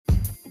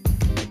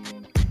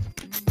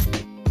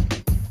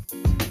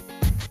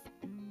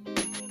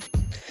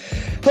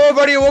Hello,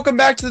 everybody, and welcome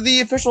back to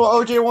the official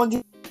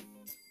OJ1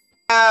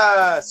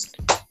 cast.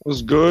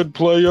 What's good,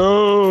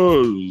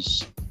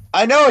 players?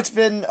 I know it's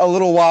been a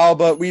little while,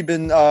 but we've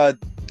been kind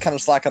of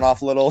slacking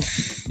off a little.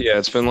 Yeah,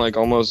 it's been like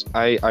almost.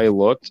 I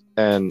looked,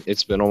 and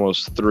it's been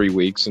almost 3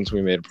 weeks since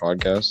we made a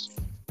podcast.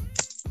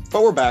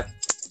 But we're back.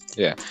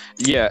 Yeah.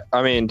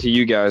 I mean, to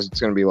you guys,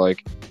 it's gonna be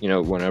like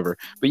whenever.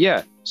 But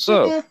yeah.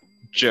 So,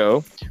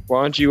 Joe,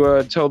 why don't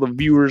you tell the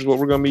viewers what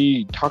we're gonna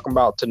be talking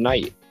about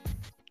tonight,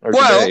 or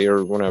today,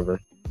 or whenever.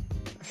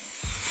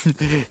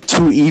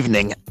 To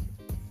evening.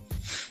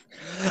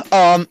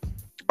 All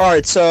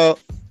right. So,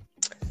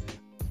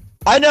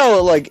 I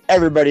know, like,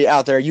 everybody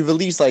out there, you've at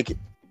least like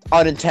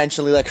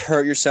unintentionally like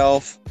hurt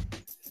yourself,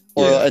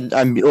 or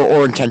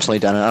or intentionally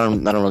done it. I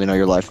don't really know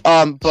your life.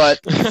 But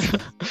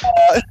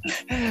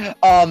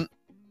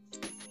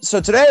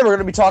so today we're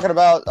gonna be talking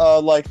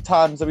about like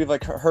times that we've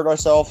like hurt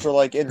ourselves or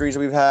like injuries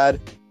that we've had.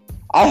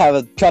 I have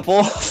a couple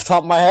off the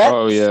top of my head.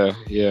 Oh yeah.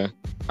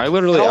 I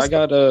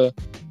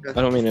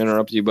don't mean to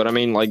interrupt you, but I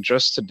mean, like,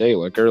 just today,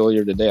 like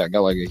earlier today, I got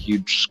like a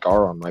huge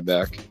scar on my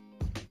back.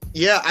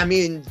 Yeah, I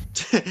mean,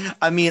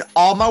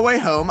 on my way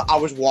home, I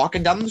was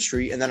walking down the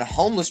street, and then a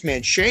homeless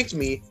man shanked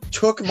me,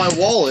 took my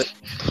wallet,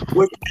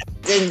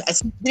 and I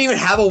didn't even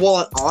have a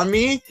wallet on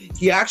me.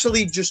 He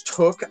actually just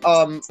took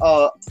an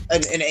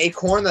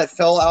acorn that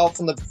fell out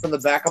from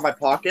the back of my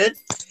pocket,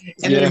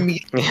 and then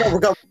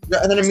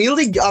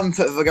immediately got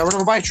run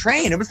over by a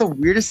train. It was the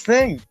weirdest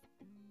thing.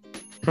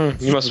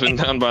 You must have been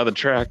down by the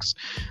tracks.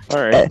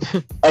 All right.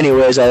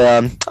 Anyways,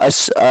 I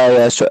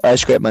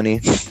scraped my knee.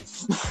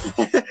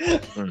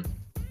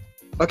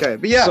 Okay,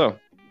 but yeah. So,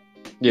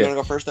 you wanna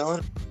go first,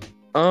 Dylan?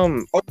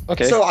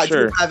 Okay. So I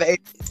sure. do have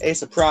a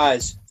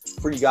surprise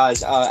for you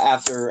guys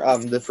after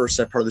the first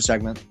part of the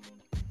segment.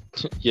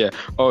 Yeah.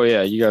 Oh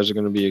yeah. You guys are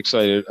gonna be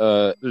excited.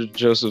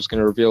 Joseph's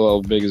gonna reveal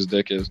how big his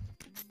dick is.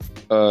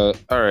 All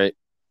right.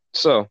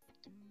 So,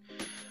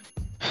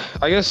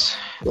 I guess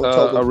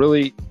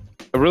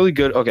a really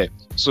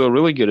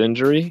good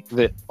injury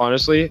that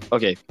honestly,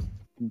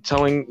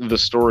 telling the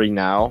story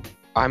now,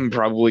 I'm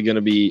probably going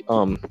to be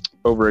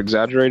over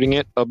exaggerating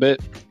it a bit.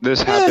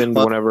 This happened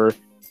whenever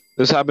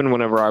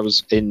I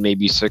was in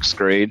maybe 6th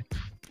grade.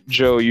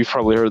 Joe, you've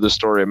probably heard this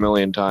story a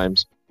million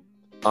times.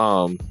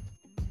 I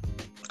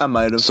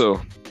might have. So,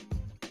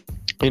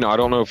 I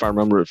don't know if I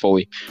remember it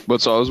fully,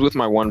 but so I was with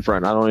my one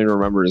friend. I don't even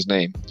remember his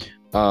name.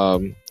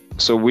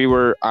 So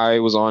I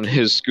was on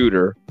his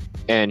scooter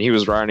and he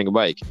was riding a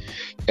bike.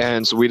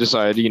 And so we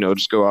decided,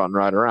 just go out and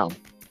ride around.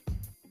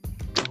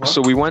 Uh-huh.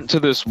 So we went to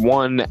this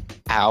one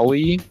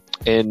alley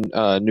in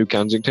New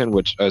Kensington,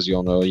 which, as you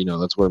all know,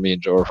 that's where me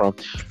and Joe are from.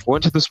 We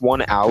went to this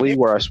one alley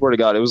where I swear to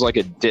God, it was like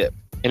a dip.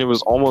 And it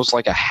was almost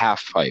like a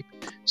half pipe.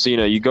 So,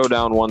 you go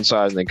down one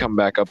side and then come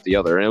back up the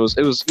other. And it was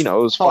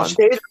fun.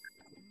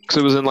 Because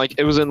it was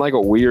in like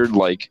a weird,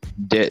 like,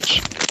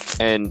 ditch.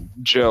 And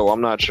Joe,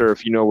 I'm not sure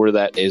if you know where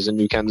that is in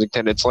New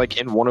Kensington. It's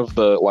like in one of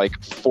the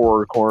like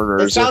 4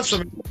 corners. It sounds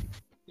familiar.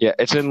 Yeah,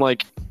 it's in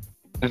like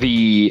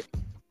the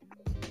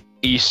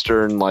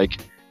eastern like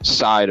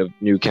side of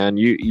New Ken.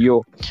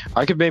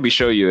 I could maybe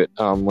show you it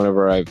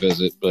whenever I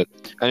visit. But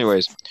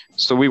anyways,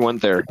 so we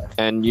went there,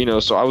 and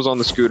so I was on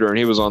the scooter and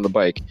he was on the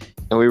bike,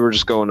 and we were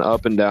just going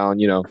up and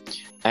down,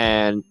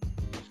 and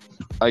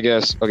I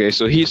guess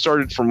so he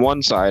started from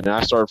one side and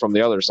I started from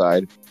the other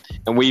side.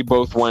 And we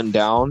both went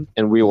down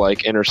and we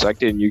like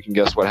intersected, and you can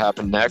guess what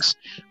happened next.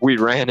 We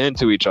ran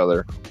into each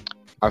other.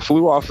 I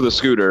flew off of the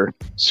scooter,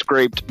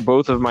 scraped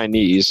both of my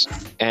knees,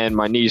 and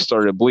my knees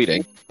started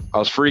bleeding. I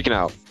was freaking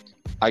out.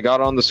 I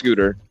got on the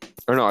scooter,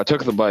 I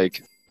took the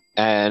bike,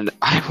 and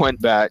I went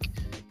back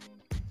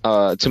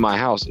to my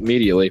house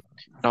immediately.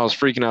 And I was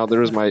freaking out.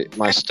 There was my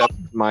I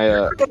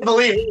couldn't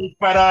believe it,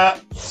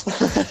 but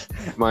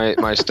my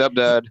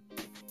stepdad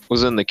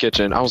was in the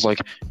kitchen. I was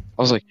like,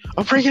 I'm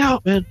freaking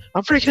out, man.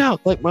 I'm freaking out.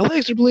 Like, my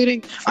legs are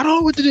bleeding. I don't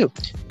know what to do.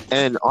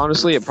 And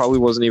honestly, it probably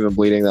wasn't even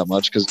bleeding that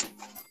much because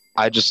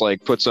I just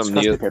like put some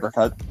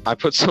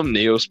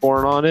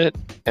Neosporin on it,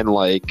 and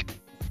like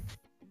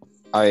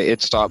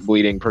it stopped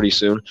bleeding pretty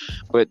soon.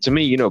 But to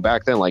me,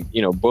 back then, like,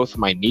 both of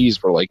my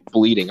knees were like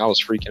bleeding. I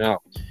was freaking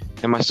out.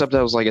 And my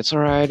stepdad was like, it's all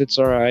right.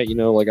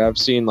 Like, I've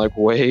seen like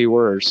way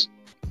worse.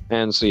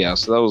 And so yeah,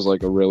 so that was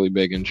like a really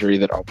big injury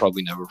that I'll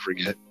probably never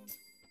forget.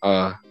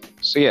 So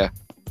yeah.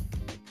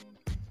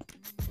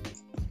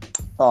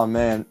 Oh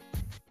man.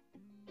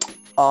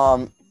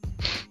 I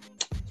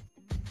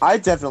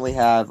definitely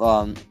have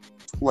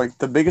like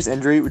the biggest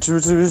injury, which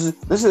this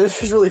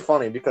is really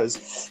funny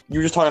because you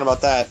were just talking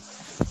about that,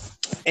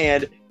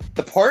 and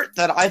the part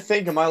that I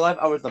think in my life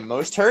I was the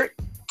most hurt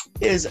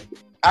is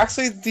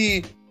actually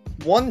the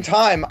one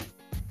time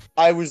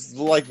I was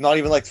like not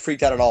even like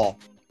freaked out at all.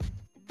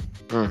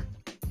 And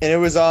it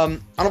was I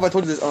don't know if I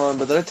told you this,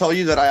 but did I tell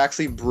you that I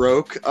actually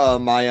broke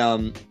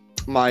my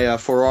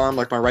forearm,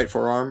 like my right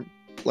forearm,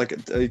 like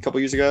a couple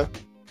years ago?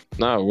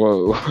 No,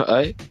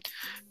 whoa.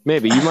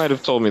 Maybe you might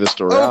have told me the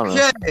story. I don't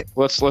know.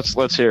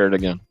 Let's hear it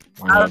again.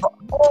 Out of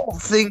all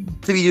things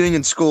to be doing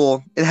in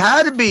school, it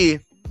had to be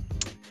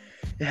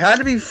It had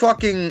to be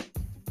fucking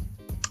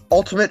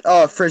ultimate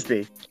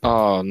frisbee.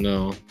 Oh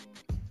no.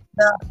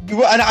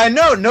 And I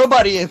know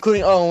nobody,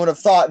 including Owen, would have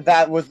thought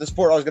that was the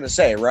sport I was gonna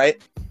say,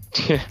 right?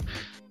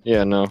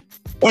 Yeah, no.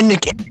 And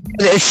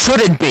it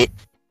shouldn't be.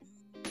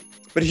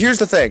 But here's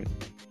the thing.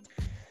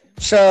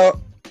 So,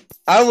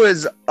 I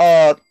was,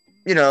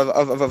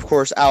 of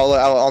course, out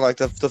on like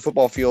the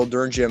football field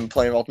during gym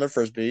playing ultimate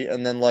frisbee,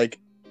 and then like,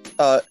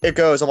 it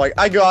goes. I'm like,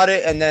 I got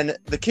it, and then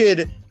the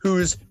kid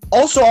who's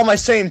also on my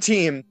same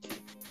team,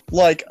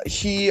 like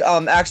he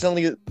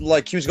accidentally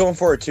like he was going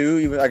for it too.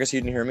 Even I guess he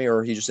didn't hear me,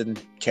 or he just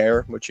didn't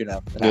care, which it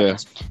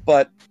happens.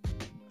 But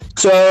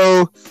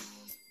so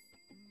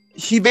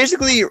he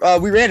basically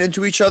we ran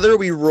into each other,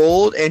 we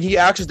rolled, and he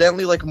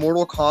accidentally like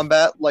Mortal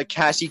Kombat like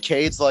Cassie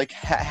Cade's like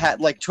had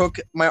like took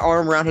my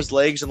arm around his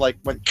legs and like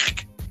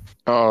went.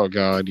 Oh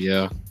god,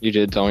 yeah, you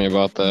did tell me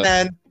about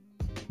that.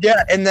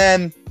 And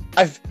then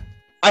I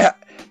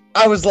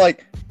was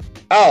like,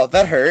 oh,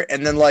 that hurt,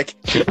 and then like,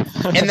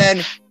 and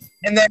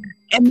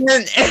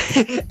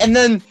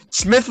then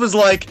Smith was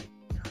like,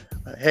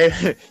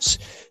 hey.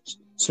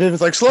 Smith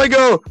was like,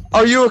 Slego,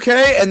 are you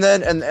okay? And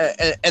then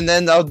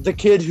the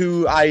kid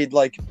who I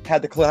like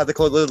had the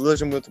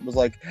collision with was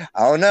like,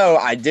 I don't know,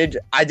 I did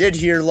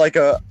hear like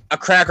a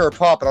cracker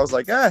pop, and I was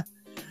like, I'm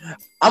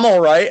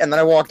all right. And then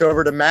I walked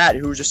over to Matt,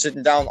 who was just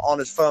sitting down on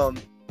his phone.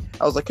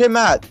 I was like, hey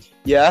Matt,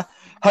 yeah,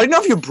 how do you know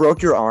if you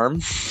broke your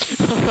arm?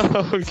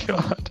 Oh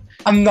god,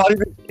 I'm not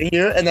even kidding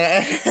you. And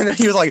then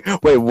he was like,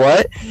 wait,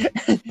 what?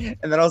 And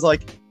then I was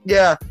like,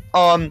 yeah,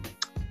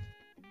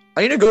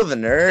 I need to go to the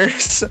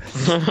nurse.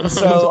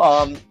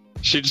 So,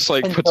 she just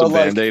like puts a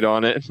Band-Aid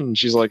on it, and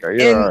she's like, "Are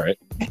you all right?"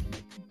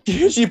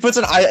 She puts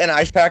an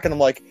ice pack, and I'm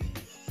like,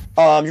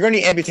 "You're gonna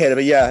need amputated,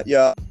 but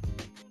yeah."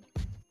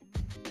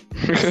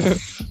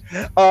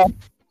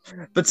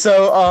 But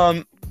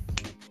so,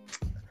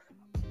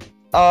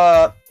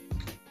 I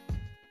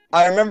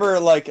remember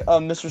like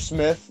Mr.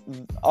 Smith,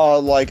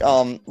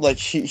 like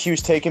he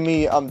was taking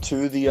me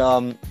to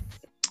the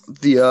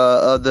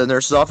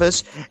nurse's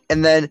office,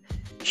 and then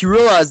he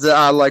realized that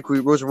I like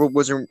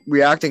wasn't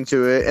reacting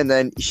to it, and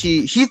then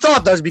he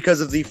thought that was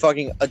because of the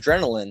fucking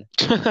adrenaline,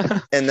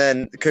 and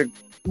then because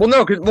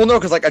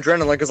like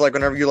adrenaline, because like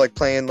whenever you like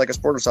playing like a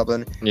sport or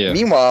something. Yeah.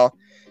 Meanwhile,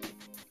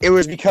 it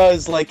was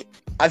because like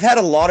I've had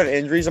a lot of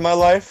injuries in my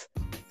life,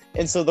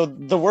 and so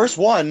the worst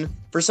one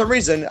for some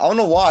reason, I don't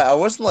know why, I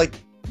wasn't like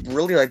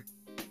really like.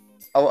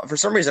 For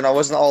some reason, I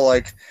wasn't all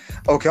like,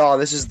 "Oh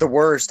God, this is the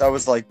worst." I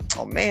was like,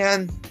 "Oh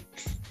man."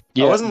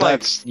 Yeah, I wasn't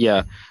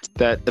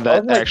that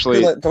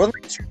actually.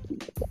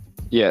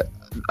 Yeah,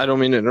 I don't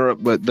mean to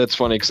interrupt, but that's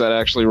funny because that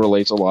actually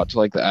relates a lot to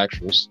like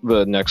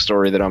the next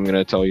story that I'm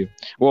gonna tell you.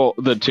 Well,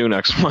 the two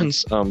next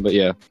ones. But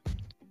yeah.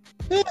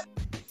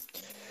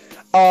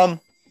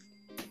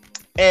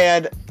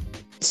 And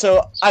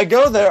so I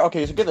go there.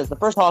 Okay, so get this. The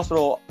first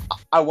hospital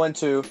I went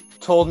to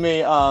told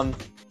me,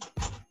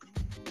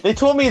 they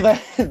told me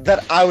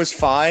that I was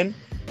fine,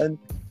 and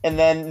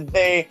then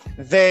they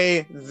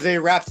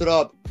wrapped it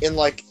up in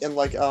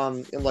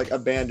a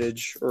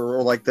bandage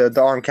or like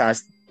the arm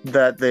cast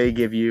that they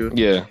give you.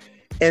 Yeah.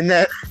 And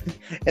then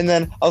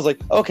I was like,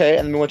 okay,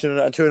 and then we went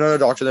to another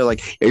doctor. They're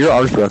like, yeah, your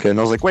arm's broken. And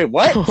I was like, wait,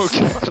 what? Oh,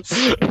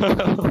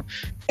 God.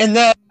 and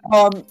then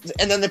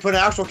they put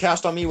an actual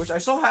cast on me, which I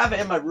still have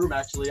it in my room.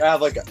 Actually, I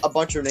have like a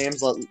bunch of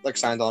names like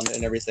signed on it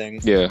and everything.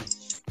 Yeah.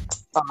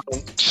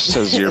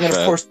 Says you're fat.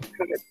 Of course,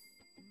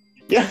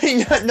 yeah,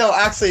 no,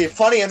 actually,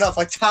 funny enough,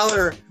 like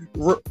Tyler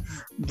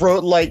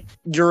wrote like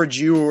 "You're a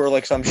Jew" or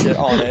like some shit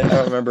on it. I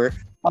don't remember.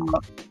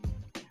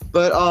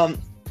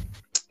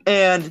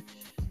 And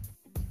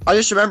I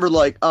just remember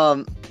like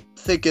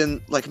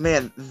thinking like,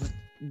 man,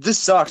 this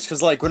sucks,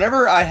 because like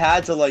whenever I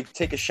had to like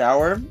take a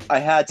shower, I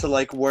had to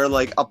like wear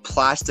like a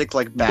plastic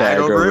like bag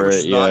over it, which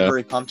is not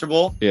very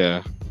comfortable.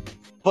 Yeah.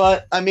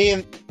 But I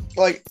mean,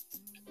 like,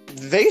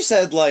 they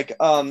said like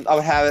I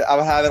would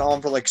have it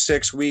on for like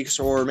 6 weeks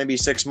or maybe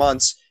 6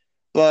 months,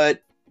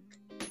 but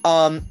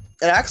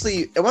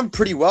it went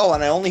pretty well,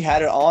 and I only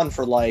had it on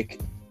for like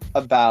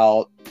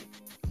about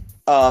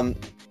I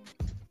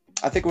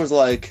think it was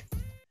like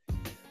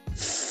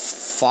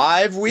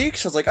 5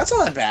 weeks. I was like, that's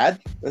not that bad.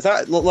 Is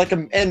that like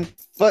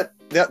but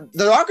the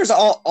doctors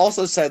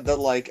also said that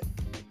like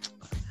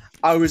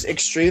I was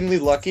extremely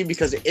lucky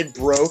because it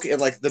broke in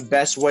like the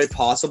best way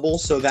possible,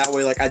 so that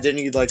way like I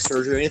didn't need like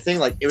surgery or anything.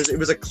 Like it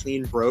was a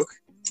clean broke.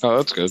 Oh,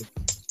 that's good.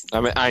 I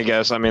mean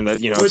that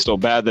it's still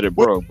bad that it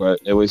broke,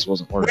 but at least it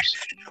wasn't worse.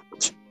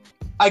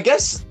 I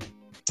guess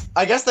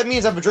that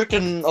means I've been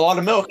drinking a lot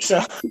of milk.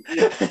 So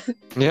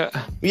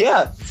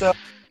yeah. So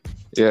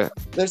yeah,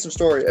 there's some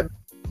story.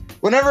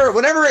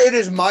 Whenever it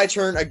is my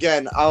turn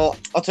again, I'll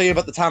tell you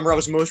about the time where I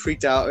was most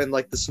freaked out in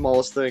like the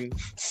smallest thing.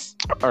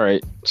 All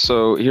right,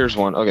 so here's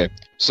one. Okay,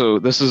 so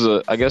this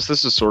is I guess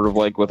this is sort of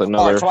like with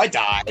another. Oh, so I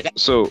died.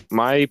 So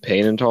my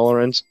pain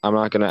intolerance, I'm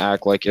not gonna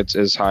act like it's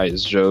as high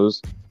as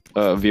Joe's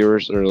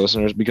viewers or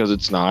listeners, because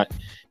it's not.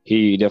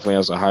 He definitely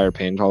has a higher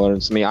pain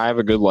tolerance than me. I have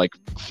a good like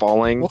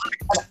falling.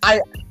 I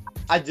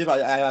I did.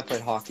 I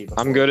played hockey before.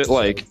 I'm good at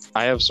like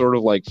I have sort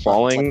of like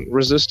falling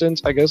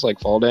resistance, I guess, like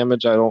fall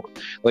damage. I don't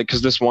like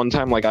because this one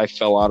time like I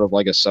fell out of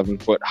like a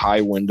 7-foot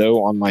high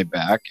window on my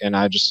back, and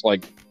I just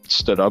like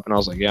stood up and I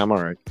was like, yeah, I'm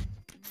all right.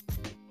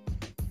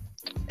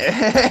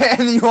 And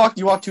then you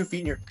walk 2 feet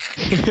and you're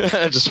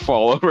I just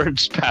fall over and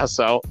just pass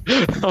out.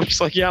 I'm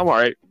just like, yeah, I'm all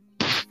right.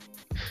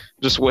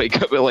 Just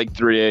wake up at like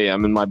 3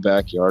 a.m. in my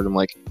backyard. I'm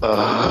like,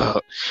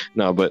 ugh.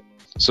 No, but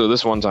so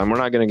this one time, we're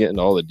not going to get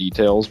into all the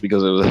details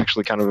because it was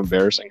actually kind of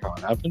embarrassing how it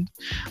happened.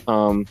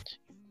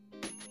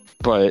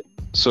 But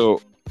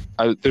so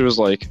there was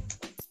like,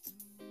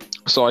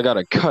 so I got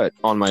a cut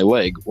on my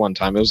leg one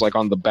time. It was like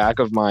on the back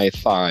of my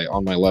thigh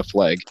on my left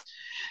leg.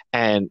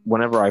 And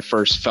whenever I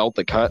first felt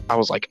the cut, I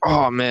was like,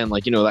 oh man,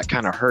 like, you know, that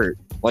kind of hurt.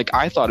 Like,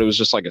 I thought it was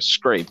just like a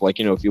scrape, like,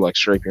 you know, if you like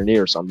scrape your knee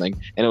or something.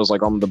 And it was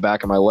like on the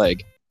back of my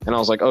leg. And I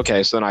was like,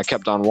 okay. So then I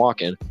kept on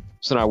walking.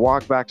 So then I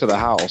walked back to the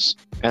house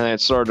and then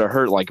it started to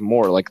hurt like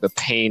more, like the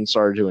pain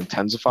started to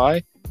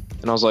intensify.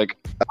 And I was like,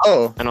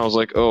 oh,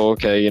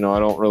 okay, you know, I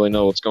don't really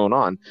know what's going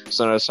on.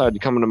 So then I decided to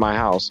come into my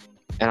house.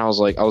 And I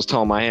was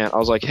telling my aunt, I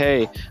was like,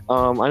 hey,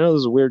 I know this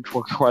is a weird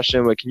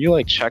question, but can you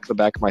like check the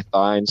back of my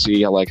thigh and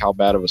see how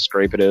bad of a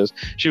scrape it is?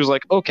 She was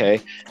like,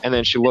 okay. And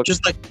then she looked,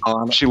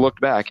 she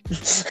looked back.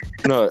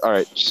 No, all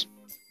right.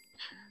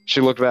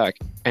 She looked back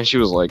and she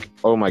was like,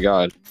 oh my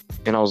God.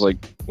 And I was like,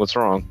 what's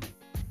wrong?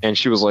 And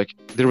she was like,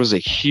 there was a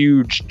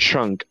huge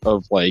chunk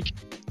of like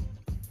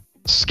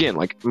skin,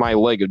 like my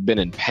leg had been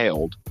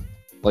impaled.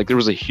 Like there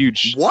was a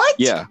huge, what?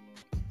 Yeah.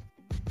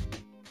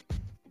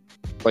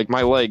 Like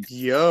my leg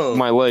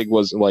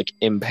was like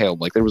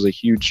impaled. Like there was a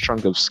huge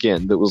chunk of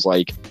skin that was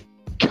like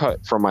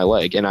cut from my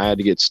leg, and I had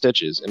to get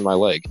stitches in my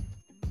leg.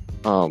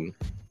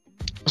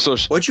 So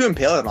what'd you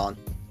impale it on?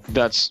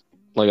 That's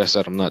like I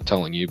said, I'm not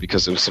telling you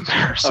because it was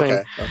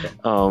embarrassing.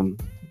 Okay.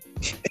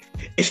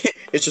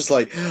 It's just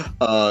like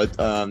a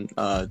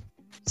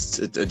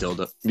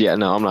dildo. Yeah,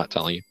 no, I'm not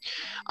telling you.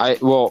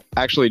 Well,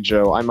 actually,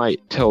 Joe, I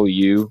might tell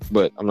you,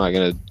 but I'm not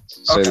gonna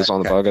say this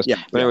on the podcast.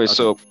 Yeah. But anyway, okay.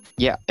 So.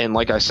 Yeah, and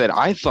like I said,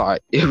 I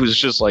thought it was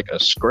just like a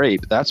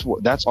scrape. That's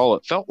all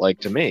it felt like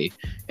to me.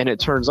 And it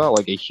turns out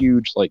like a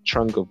huge like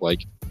chunk of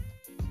like,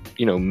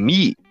 you know,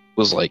 meat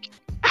was like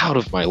out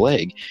of my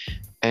leg.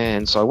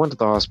 And so I went to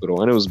the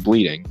hospital and it was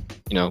bleeding.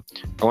 You know,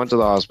 I went to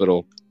the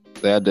hospital.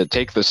 They had to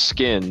take the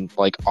skin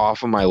like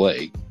off of my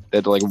leg. They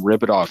had to like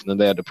rip it off, and then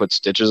they had to put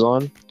stitches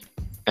on.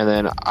 And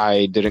then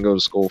I didn't go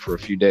to school for a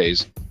few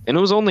days. And it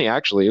was only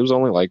like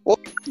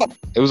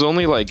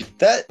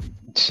that.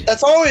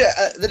 That's always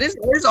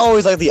there's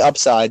always like the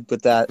upside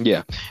with that.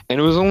 Yeah, and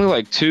it was only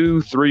like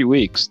 2-3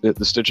 weeks that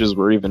the stitches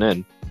were even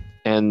in,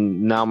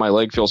 and now my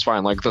leg feels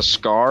fine. Like the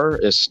scar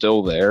is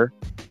still there.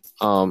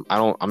 I'm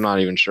not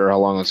even sure how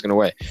long it's gonna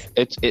wait.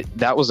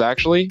 That was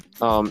actually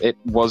it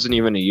wasn't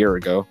even a year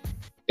ago.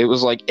 It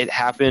was like it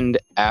happened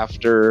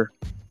after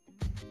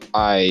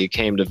I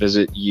came to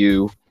visit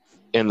you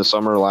in the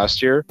summer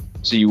last year.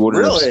 So you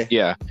wouldn't really?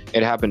 Yeah,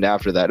 it happened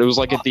after that. It was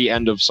like at the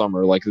end of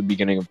summer, like the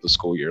beginning of the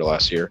school year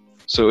last year.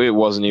 So it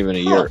wasn't even a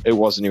year. It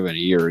wasn't even a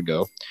year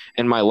ago.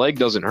 And my leg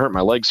doesn't hurt.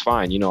 My leg's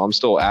fine. You know, I'm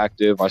still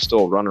active. I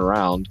still run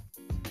around.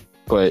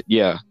 But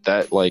yeah,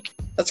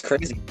 that's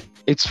crazy.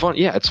 It's fun.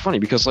 Yeah, it's funny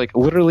because like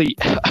literally,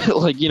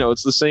 like, you know,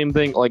 it's the same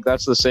thing. Like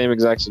that's the same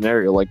exact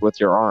scenario. Like with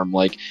your arm,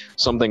 like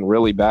something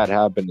really bad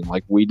happened and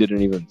like we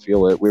didn't even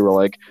feel it. We were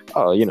like,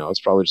 oh, you know, it's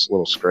probably just a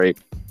little scrape.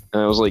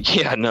 And I was like,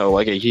 yeah, no,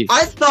 like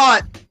I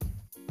thought.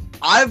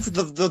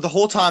 The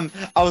whole time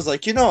I was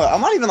like, you know what? I'm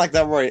not even like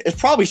that worried. It's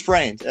probably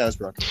sprained. Yeah, it's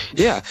broken.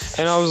 Yeah,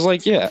 and I was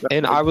like, yeah,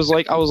 and I was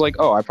like,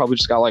 oh, I probably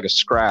just got like a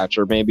scratch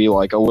or maybe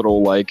like a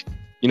little like,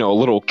 you know, a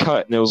little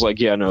cut. And it was like,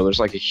 yeah, no, there's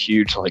like a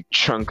huge like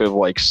chunk of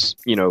like,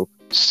 you know,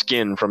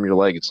 skin from your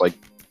leg. It's like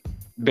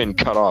been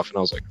cut off, and I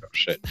was like, oh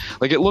shit.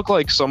 Like it looked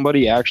like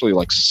somebody actually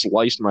like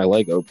sliced my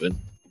leg open,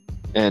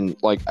 and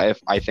like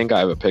I think I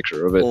have a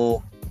picture of it.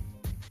 Well,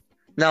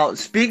 now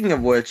speaking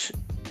of which.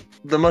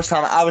 The most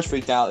time I was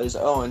freaked out is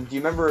Owen. Do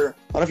you remember?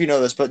 I don't know if you know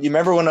this, but do you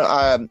remember when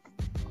I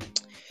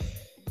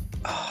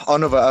don't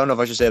know if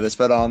I should say this,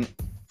 but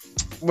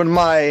when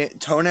my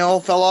toenail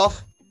fell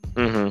off.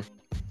 Mm-hmm.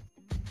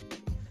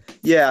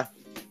 Yeah.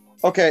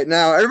 Okay.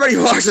 Now everybody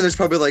who watches this is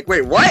probably like,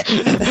 "Wait, what?"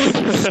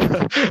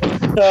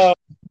 So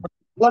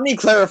let me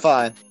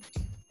clarify.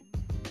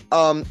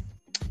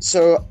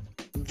 So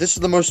this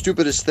is the most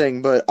stupidest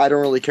thing, but I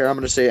don't really care. I'm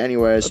going to say it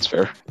anyways. That's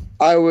fair.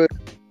 I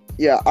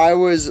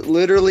was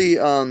literally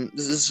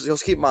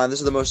let's keep in mind,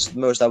 this is the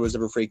most I was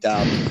ever freaked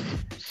out.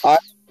 I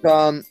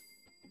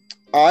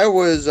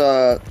was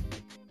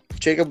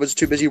Jacob was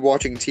too busy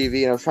watching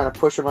TV and I was trying to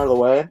push him out of the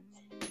way,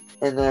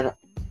 and then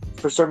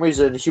for some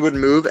reason he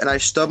wouldn't move and I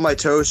stubbed my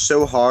toe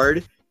so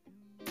hard.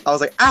 I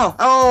was like, ow, ow,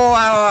 ow,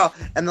 ow,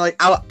 and then, like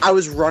I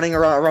was running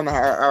around the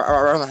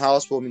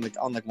house. Well, I mean, like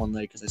on like one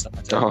leg because I stubbed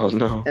my toe. Oh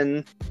no!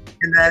 And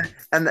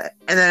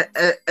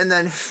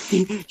then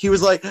he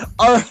was like,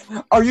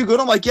 "Are you good?"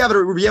 I'm like, "Yeah, but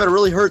it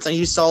really hurts." And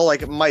he saw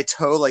like my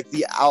toe, like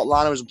the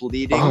outline was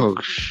bleeding. Oh.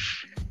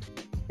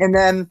 And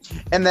then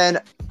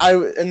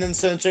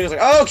so Jake was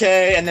like, "Oh,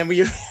 okay," and then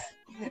we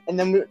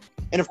and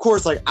of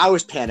course, like, I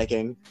was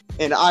panicking,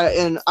 and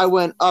I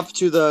went up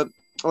to the,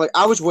 like,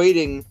 I was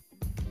waiting,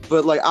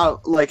 but like oh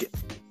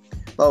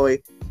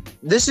wait,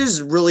 this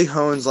is really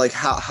hones like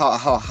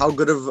how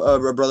good of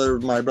a brother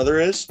my brother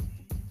is.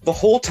 The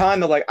whole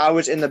time that, like, I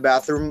was in the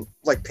bathroom,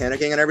 like,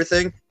 panicking and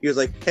everything, he was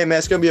like, "Hey man,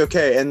 it's gonna be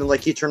okay." And then,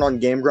 like, he turned on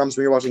Game Grumps.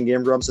 We were watching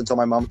Game Grumps until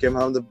my mom came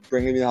home to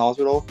bring me to the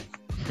hospital.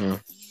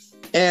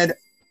 And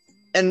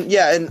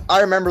yeah, and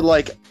I remember,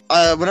 like,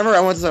 whenever I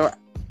went to,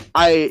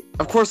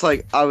 of course,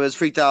 like, I was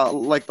freaked out,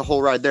 like, the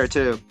whole ride there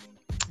too.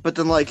 But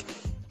then, like,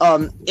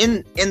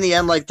 in the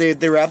end, like,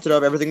 they wrapped it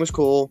up. Everything was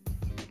cool.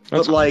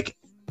 But like,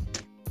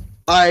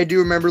 I do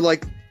remember,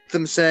 like,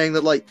 them saying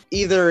that, like,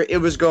 either it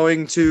was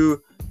going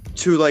to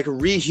like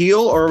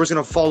re-heal or it was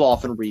gonna fall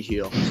off and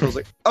re-heal. So I was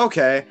like,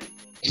 okay,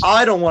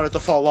 I don't want it to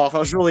fall off. I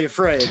was really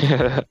afraid.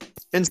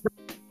 And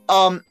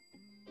so,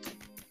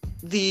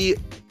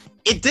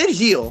 it did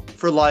heal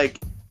for, like,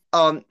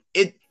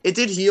 it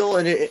did heal,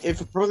 and it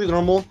was perfectly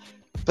normal.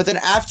 But then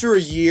after a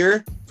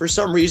year, for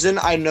some reason,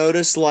 I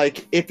noticed,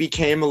 like, it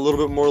became a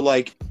little bit more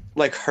like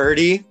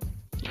hurty.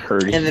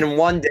 And then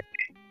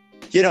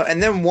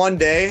one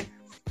day,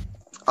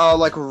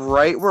 like,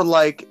 right where,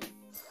 like,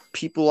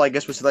 people, I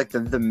guess, would say, like,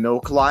 the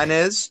milk line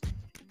is,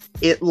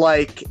 it,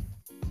 like,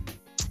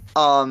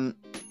 I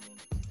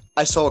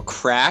saw a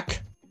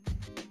crack,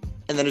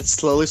 and then it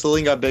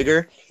slowly got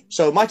bigger.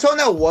 So my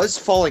toenail was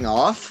falling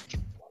off,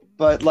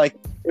 but, like,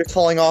 it was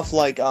falling off,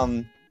 like,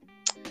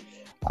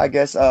 I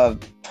guess,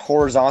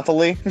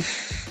 horizontally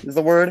is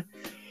the word.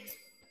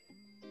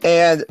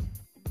 And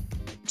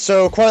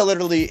so quite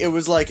literally, it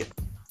was like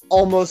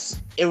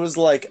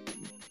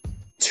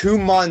 2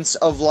 months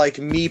of, like,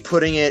 me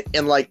putting it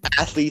in, like,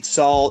 athlete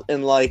salt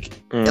and, like,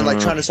 and, like,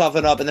 trying to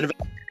soften up, and then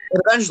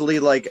eventually,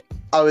 like,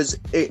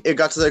 it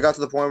got to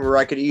the point where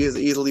I could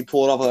easily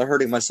pull it off without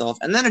hurting myself,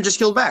 and then it just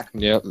healed back.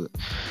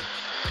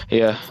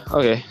 Yeah.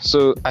 Okay.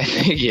 So I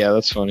think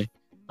that's funny.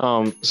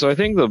 So I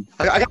think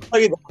I gotta tell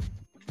you,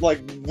 like,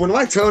 when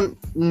my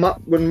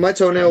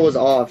toenail was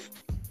off,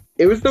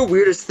 it was the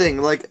weirdest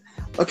thing. Like,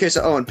 okay,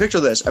 so Owen, picture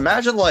this.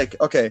 Imagine, like,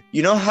 okay,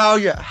 you know how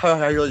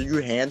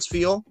your hands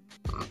feel?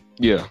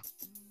 Yeah.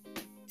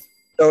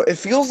 So it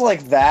feels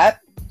like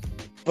that,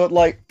 but,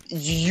 like,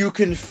 you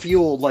can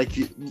feel like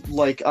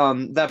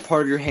that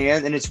part of your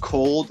hand, and it's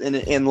cold,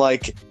 and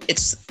like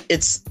it's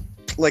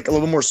like a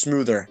little more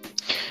smoother.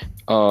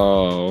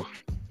 Oh,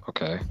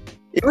 okay.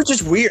 It was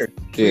just weird.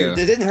 Yeah.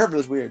 It didn't hurt, but it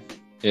was weird.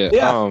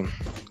 Yeah.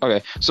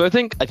 Okay. So I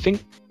think I'm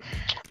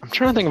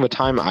trying to think of a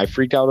time I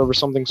freaked out over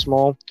something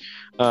small.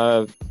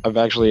 I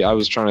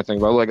was trying to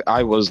think about, like,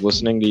 I was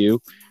listening to you,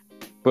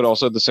 but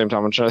also at the same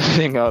time I'm trying to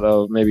think out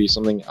of maybe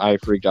something I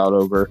freaked out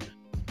over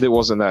that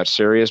wasn't that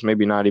serious,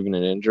 maybe not even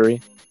an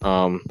injury.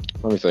 Let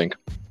me think.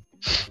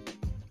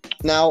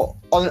 Now,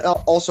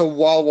 also,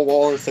 while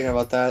we're thinking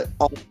about that,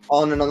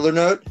 on another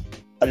note,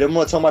 I didn't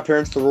want to tell my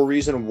parents the real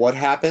reason what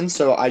happened,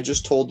 so I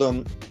just told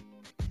them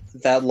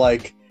that,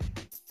 like,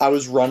 I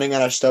was running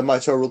and I stubbed my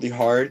toe really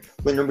hard,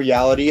 when in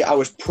reality, I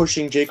was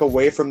pushing Jake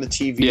away from the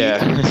TV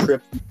and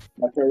tripped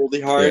my toe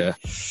really hard. Yeah.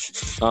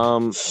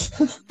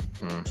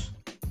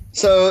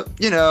 So,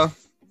 you know,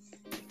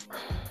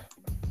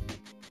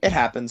 it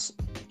happens.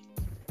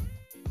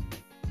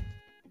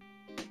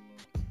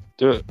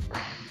 Do it.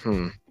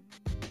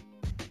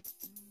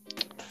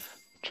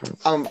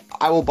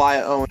 I will buy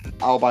it, Owen.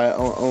 I'll buy it,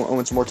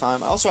 Owen, some more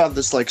time. I also have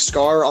this, like,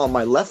 scar on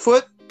my left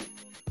foot,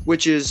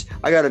 which is,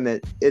 I gotta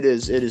admit, it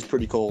is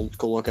pretty cool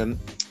looking.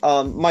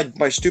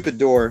 My stupid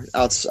door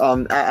out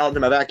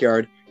in my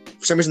backyard,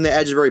 for some reason the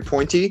edge is very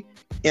pointy,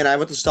 and I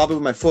went to stop it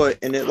with my foot,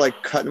 and it,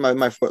 like, cut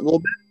my foot a little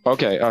bit.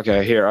 Okay.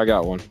 Here, I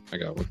got one.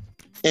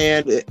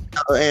 And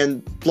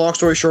long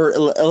story short, it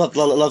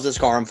loves the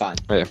scar. I'm fine.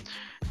 Yeah.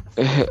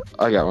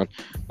 I got one.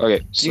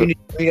 Okay. So, I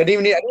didn't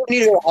even need to go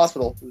to the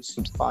hospital. It was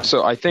fine.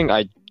 So I think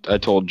I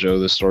told Joe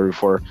this story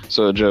before.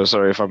 So Joe,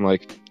 sorry if I'm,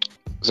 like,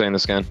 saying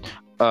this again.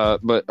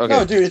 But okay.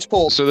 No, dude, it's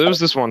cool. So there was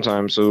this one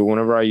time. So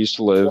whenever I used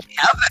to live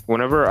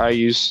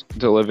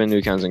in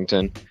New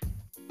Kensington,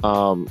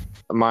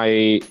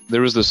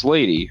 there was this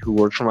lady who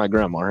worked for my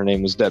grandma. Her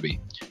name was Debbie,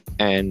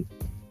 and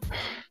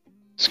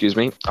excuse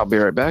me, I'll be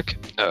right back.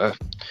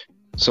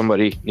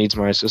 Somebody needs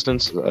my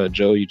assistance.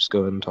 Joe, you just go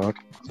ahead and talk.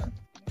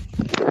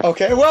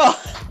 Okay, well.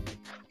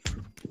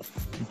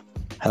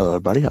 Hello,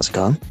 everybody. How's it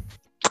going?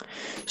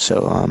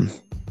 So,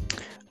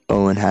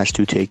 Owen has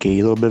to take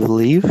a little bit of a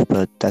leave,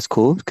 but that's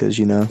cool because,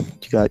 you know,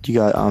 you got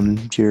your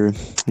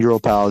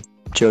old pal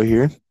Joe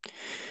here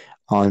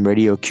on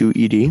Radio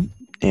QED,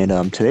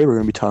 and today we're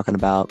going to be talking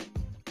about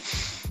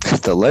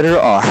the letter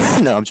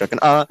R. No, I'm joking.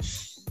 But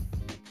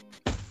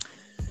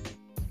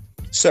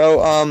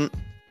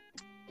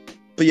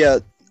yeah,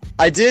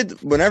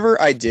 whenever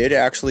I did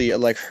actually,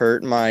 like,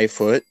 hurt my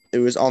foot, it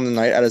was on the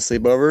night at a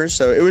sleepover,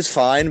 so it was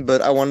fine,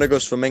 but I wanted to go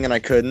swimming and I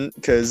couldn't,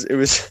 because it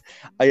was,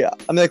 I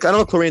mean, like, I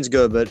know chlorine's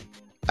good, but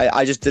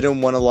I just didn't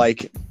want to,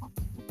 like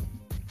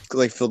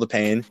feel the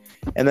pain,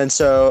 and then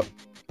so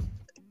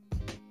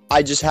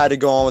I just had to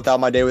go on without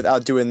my day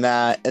without doing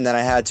that, and then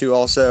I had to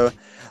also,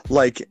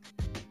 like,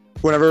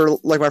 whenever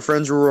like my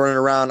friends were running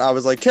around, I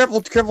was like,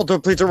 careful,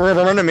 please don't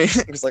run into me,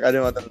 because like I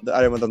didn't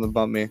want them to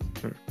bump me.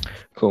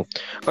 Cool.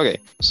 Okay,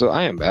 so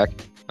I am back.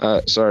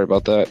 Sorry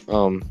about that.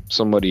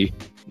 Somebody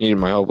needed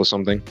my help with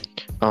something.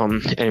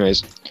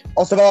 Anyways.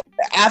 Also,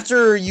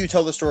 after you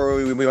tell the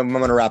story, I'm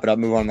gonna wrap it up.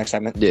 Move on to the next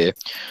segment. Yeah.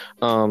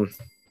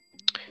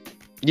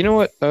 You know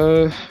what?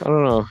 I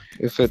don't know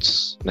if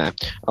it's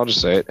I'll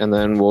just say it, and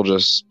then we'll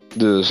just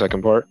do the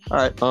second part. All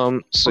right.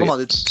 So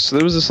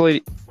there was this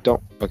lady. So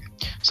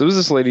there was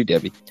this lady,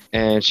 Debbie,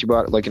 and she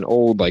bought like an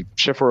old like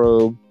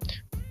chifforobe,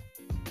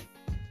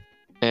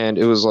 and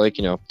it was like,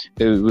 it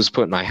was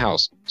put in my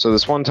house. So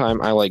this one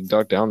time I like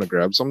ducked down to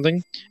grab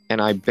something, and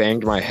I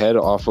banged my head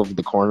off of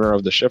the corner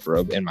of the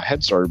chifforobe, and my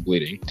head started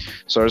bleeding.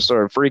 So I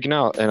started freaking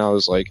out, and I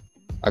was like,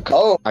 I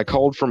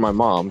called for my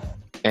mom,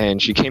 and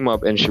she came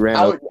up and she ran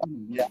up.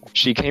 Yeah.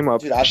 She came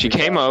up. Dude, she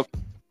came up,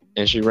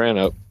 and she ran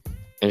up,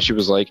 and she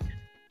was like,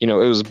 it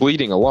was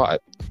bleeding a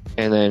lot.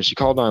 And then she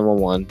called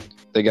 911.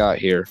 They got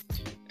here.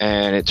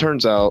 And it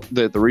turns out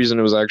that the reason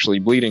it was actually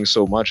bleeding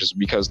so much is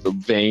because the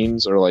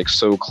veins are like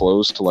so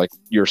close to like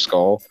your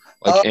skull,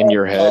 like in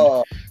your head.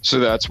 So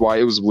that's why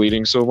it was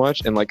bleeding so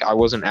much. And like I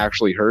wasn't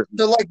actually hurt.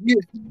 So like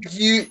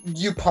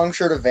you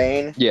punctured a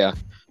vein? Yeah.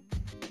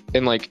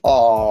 And like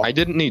I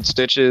didn't need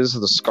stitches.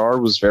 The scar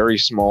was very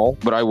small,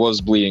 but I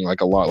was bleeding like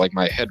a lot. Like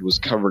my head was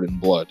covered in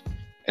blood,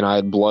 and I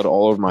had blood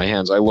all over my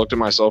hands. I looked at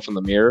myself in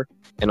the mirror,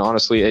 and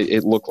honestly,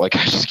 it looked like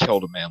I just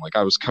killed a man. Like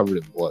I was covered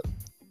in blood.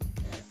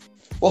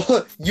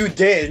 Well, you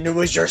did, and it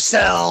was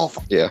yourself.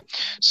 Yeah.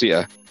 So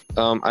yeah,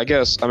 I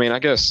guess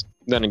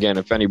then again,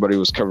 if anybody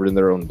was covered in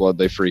their own blood,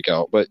 they freak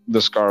out. But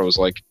the scar was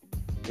like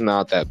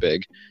not that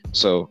big,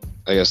 so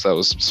I guess that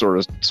was sort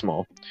of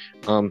small.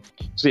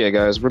 So yeah,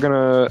 guys, we're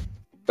gonna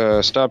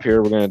stop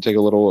here. We're gonna take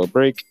a little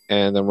break,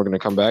 and then we're gonna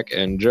come back,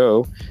 and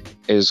Joe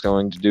is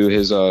going to do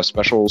his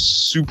special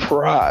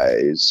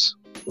surprise.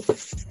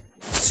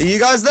 See you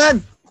guys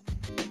then.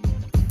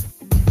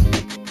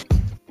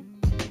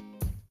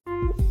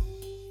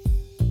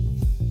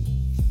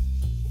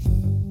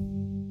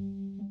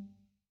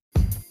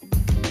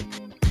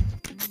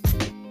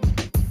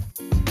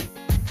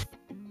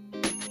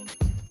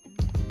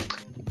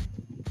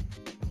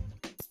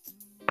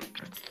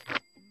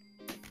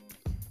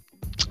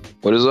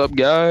 What is up,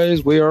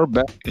 guys? We are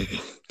back.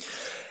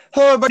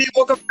 Hello, everybody.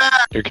 Welcome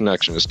back. Your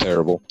connection is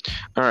terrible.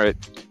 All right.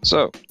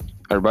 So,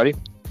 everybody,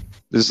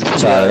 this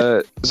is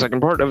the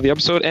second part of the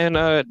episode.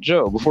 And,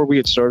 Joe, before we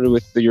get started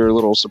with your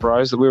little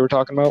surprise that we were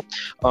talking about,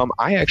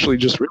 I actually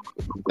just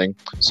realized something.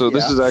 So,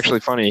 this is actually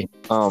funny.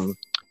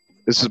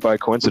 This is by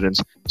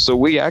coincidence. So,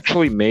 we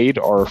actually made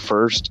our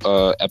first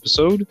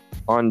episode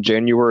on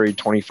January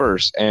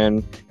 21st.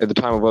 And at the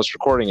time of us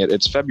recording it,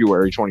 it's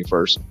February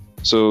 21st.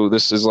 So,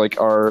 this is like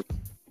our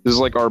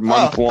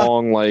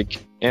month-long like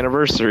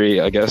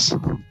anniversary, I guess.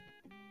 So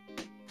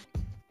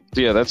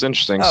yeah, that's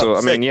interesting. So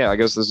I mean, yeah, I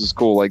guess this is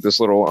cool. Like this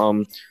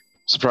little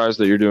surprise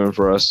that you're doing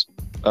for us.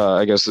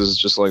 I guess this is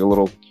just like a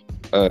little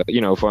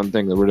fun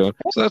thing that we're doing.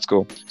 So that's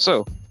cool.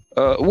 So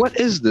what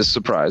is this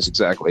surprise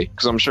exactly?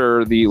 Because I'm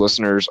sure the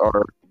listeners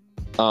are.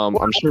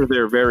 I'm sure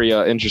they're very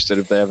interested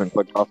if they haven't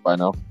clicked off by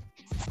now.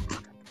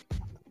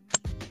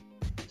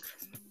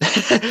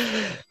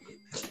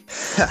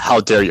 How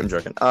dare you? I'm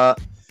joking.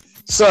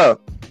 So,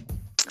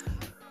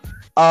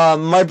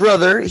 my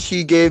brother,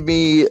 he gave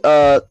me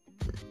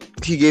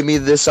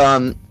this,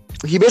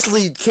 he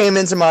basically came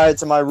into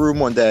my room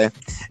one day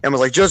and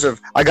was like,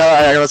 Joseph, I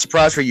got a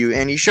surprise for you.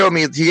 And he gave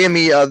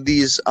me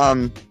these,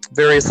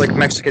 various like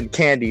Mexican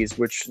candies,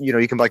 which,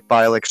 you can like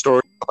buy like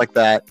stores like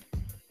that.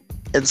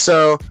 And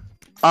so,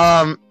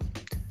 I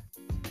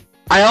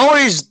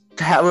always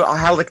have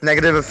like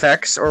negative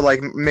effects or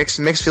like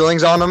mixed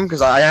feelings on them.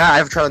 Cause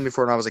I've tried them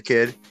before when I was a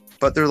kid,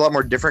 but they're a lot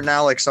more different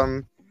now.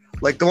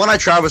 Like the one I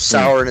tried was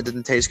sour and it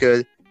didn't taste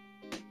good.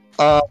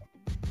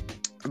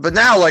 But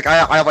now, like,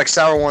 I have, like,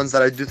 sour ones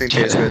that I do think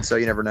taste good, so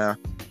you never know.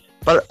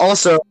 But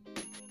also,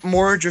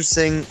 more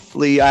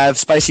interestingly, I have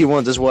spicy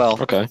ones as well.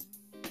 Okay.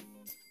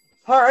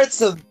 Alright,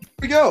 so here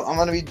we go.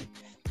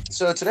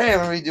 Today I'm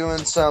gonna be doing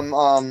some,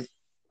 I'm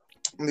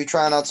gonna be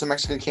trying out some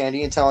Mexican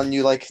candy and telling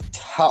you, like,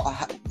 how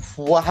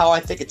I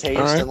think it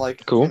tastes. Right. And,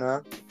 like,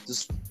 cool.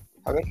 Just,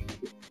 okay.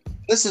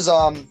 This is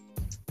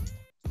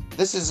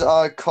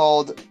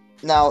called...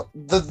 Now,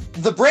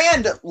 the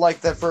brand,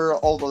 like, that for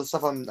all the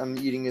stuff I'm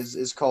eating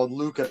is called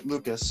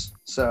Lucas.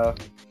 So,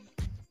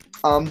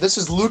 this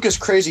is Lucas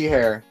Crazy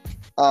Hair.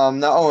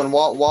 Now, Owen,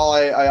 while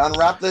I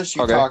unwrap this,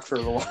 you talk for a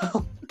little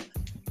while.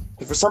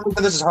 For some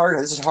reason, this is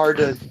hard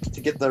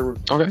to get the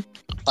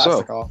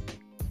plastic off.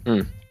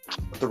 The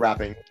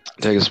wrapping.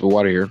 Take a sip of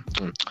water here.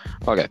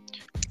 Okay.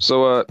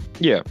 So,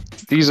 yeah,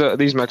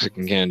 these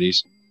Mexican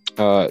candies.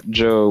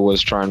 Joe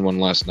was trying one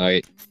last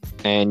night.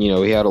 And,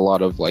 he had a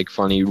lot of, like,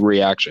 funny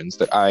reactions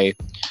that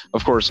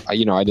of course, I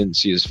didn't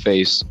see his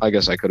face. I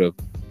guess I could have,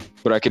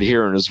 but I could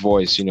hear in his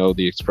voice,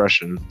 the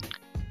expression.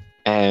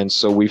 And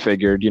so we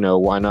figured,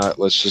 why not?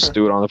 Let's just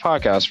do it on the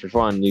podcast for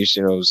fun.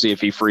 See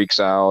if he freaks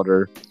out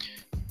or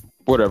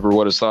whatever,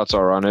 what his thoughts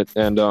are on it.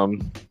 And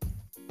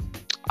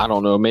I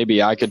don't know.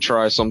 Maybe I could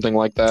try something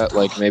like that.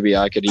 Like maybe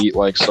I could eat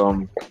like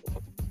some.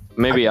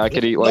 Maybe I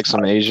could eat like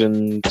some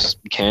Asian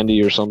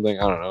candy or something.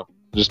 I don't know.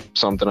 Just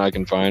something I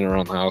can find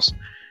around the house.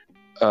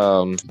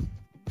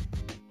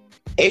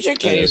 Asian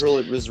candy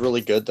was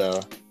really good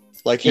though.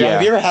 Like,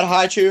 have you ever had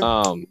Haichu?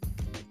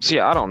 So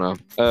yeah, I don't know.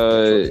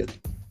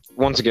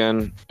 Once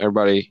again,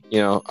 everybody,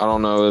 I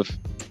don't know if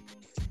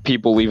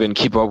people even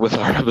keep up with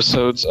our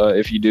episodes.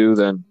 If you do,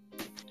 then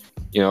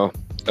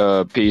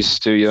peace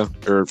to you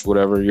or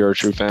whatever. You're a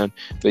true fan.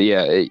 But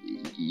yeah,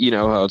 you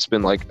know how it's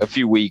been like a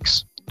few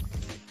weeks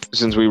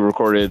since we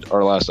recorded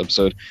our last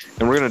episode,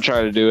 and we're gonna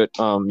try to do it.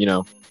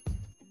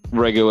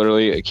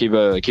 Regularly, keep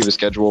a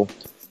schedule.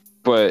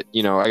 But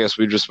I guess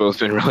we've just both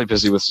been really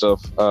busy with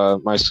stuff.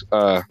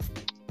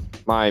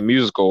 My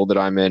musical that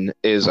I'm in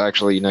is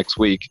actually next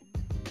week,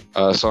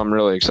 so I'm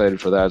really excited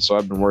for that. So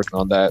I've been working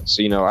on that.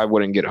 So I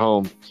wouldn't get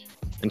home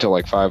until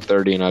like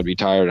 5:30, and I'd be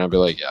tired, and I'd be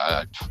like,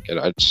 yeah,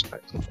 I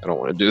don't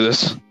want to do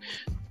this.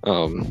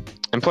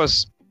 And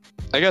plus,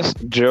 I guess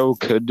Joe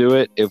could do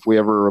it if we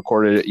ever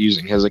recorded it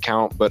using his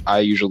account, but I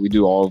usually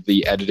do all of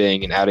the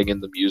editing and adding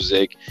in the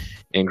music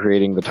and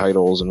creating the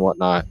titles and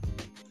whatnot,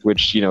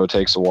 which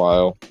takes a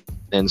while.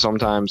 And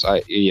sometimes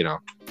I'm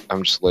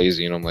just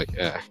lazy, and I'm like,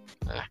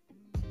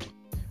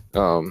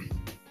 But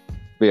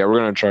yeah, we're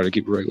gonna try to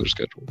keep a regular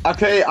schedule.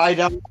 Okay, I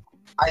now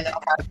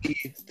have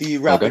the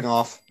wrapping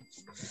off.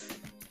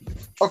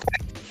 Okay,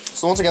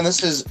 so once again,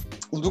 this is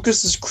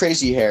Lucas's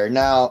Crazy Hair.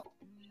 Now,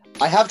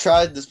 I have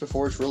tried this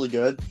before. It's really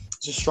good.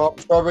 It's a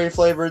strawberry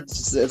flavored.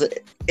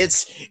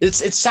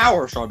 It's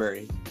sour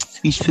strawberry.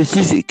 Be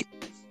specific.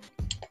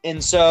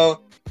 And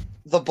so,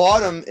 the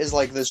bottom is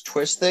like this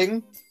twist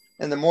thing,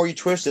 and the more you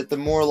twist it, the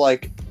more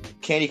like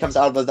candy comes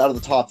out of the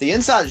top. The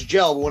inside is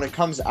gel, but when it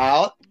comes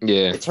out,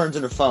 it turns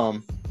into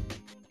foam.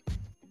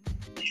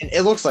 And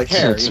it looks like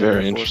hair. It's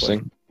very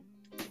interesting.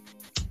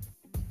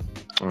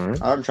 All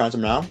right. I'm trying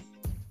some now.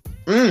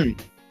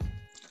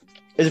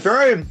 It's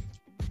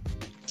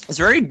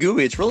very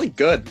gooey. It's really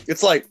good.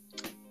 It's like,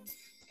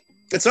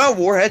 it's not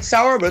Warhead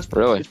sour, but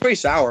it's pretty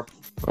sour.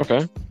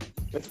 Okay.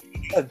 It's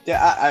good.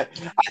 Yeah, I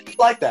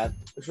like that.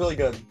 It's really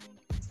good.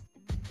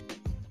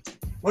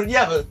 Well,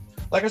 yeah, but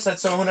like I said,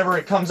 so whenever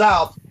it comes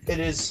out, it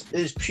is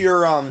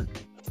pure.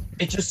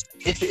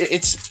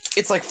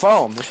 It's like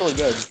foam. It's really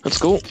good. That's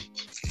cool.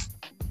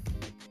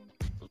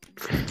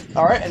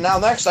 All right, and now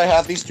next I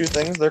have these two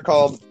things. They're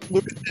called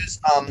Lucas's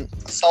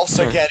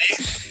salsa getty.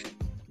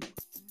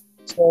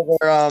 So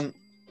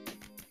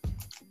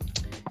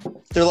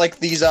they're like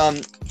these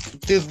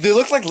they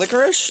look like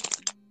licorice.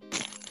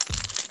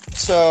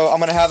 So I'm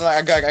gonna have them.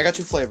 I got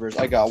two flavors.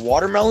 I got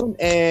watermelon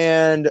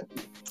and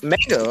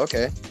mango.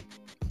 Okay.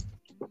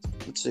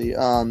 Let's see.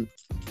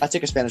 I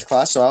take a Spanish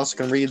class, so I also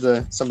can read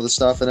some of the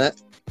stuff in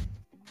it.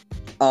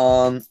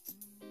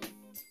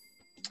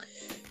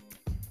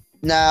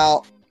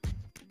 Now,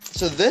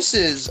 so this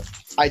is.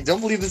 I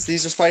don't believe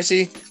these are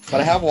spicy,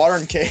 but I have water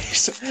in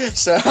case,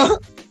 so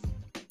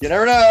you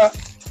never know.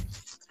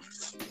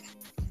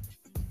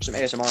 Some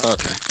ASMR.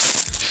 Okay.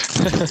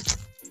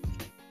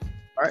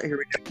 All right, here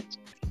we go.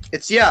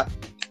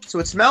 So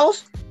it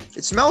smells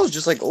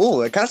just like,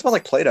 it kind of smells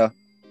like Play-Doh.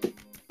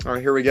 All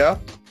right, here we go.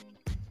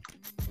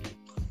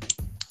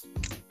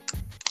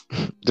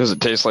 Does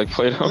it taste like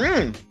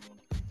Play-Doh?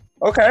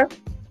 Okay.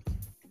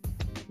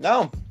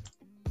 No.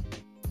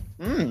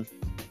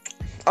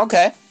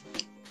 Okay.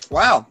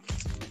 Wow.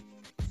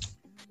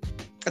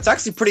 It's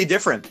actually pretty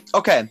different.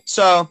 Okay,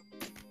 so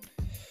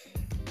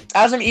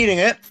as I'm eating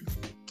it,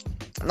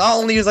 not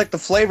only is like the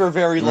flavor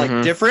very like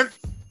different,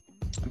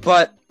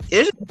 but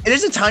it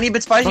is a tiny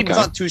bit spicy, but it's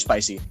not too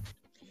spicy.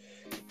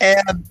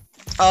 And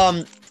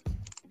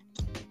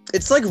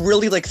it's like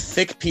really like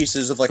thick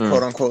pieces of like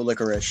quote unquote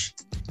licorice.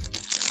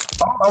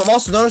 I'm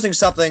also noticing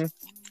something.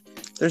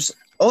 There's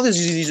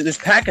these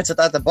packets at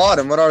the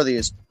bottom. What are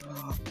these?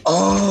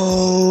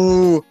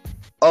 Oh,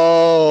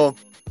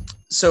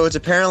 so it's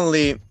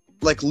apparently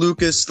like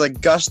Lucas,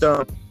 like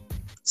Gusto,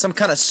 some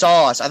kind of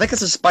sauce. I think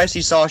it's a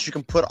spicy sauce you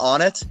can put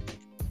on it.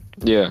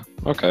 Yeah.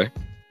 Okay.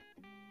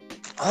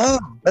 Oh,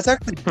 that's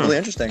actually really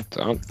interesting.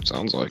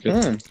 Sounds like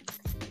it.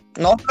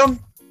 And also,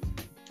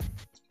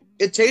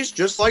 it tastes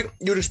just like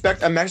you'd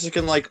expect a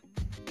Mexican like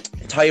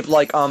type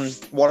like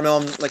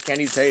watermelon like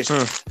candy to taste.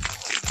 Move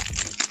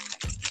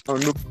on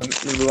to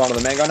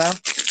the mango now.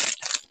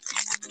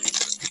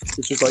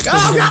 It's just like,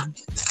 oh god.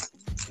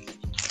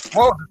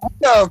 Well,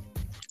 no,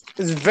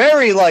 it's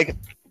very like,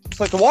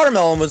 it's like the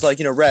watermelon was like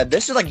red.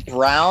 This is like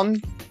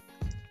brown.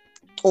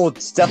 Oh, it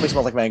definitely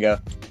smells like mango.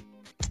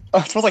 Oh,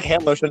 it smells like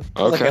hand lotion. It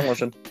smells like hand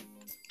lotion.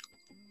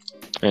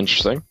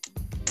 Interesting.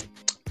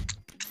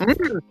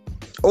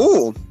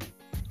 Oh.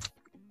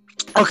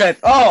 Okay.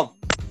 Oh,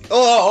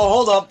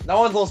 hold up. That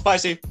one's a little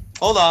spicy.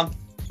 Hold on.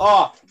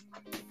 Oh.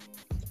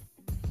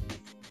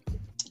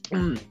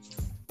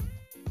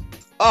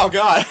 Oh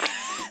god.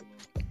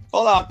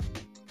 Hold on.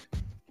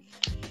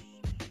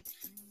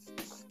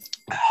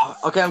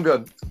 Okay, I'm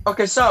good.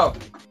 Okay, so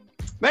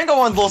mango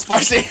one's a little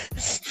spicy.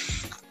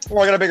 Oh,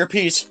 I got a bigger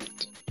piece.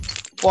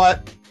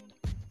 But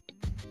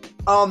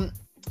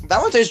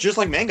That one tastes just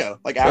like mango.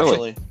 Like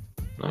actually.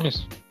 Really?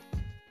 Nice.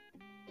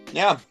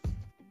 Yeah.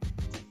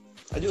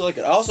 I do like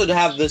it. I also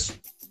have this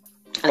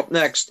up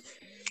next.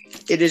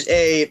 It is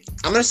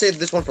I'm gonna save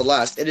this one for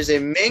last. It is a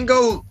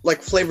mango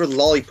like flavored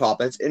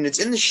lollipop, and it's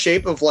in the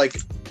shape of like,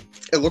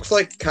 it looks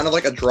like kind of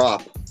like a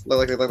drop,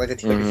 like a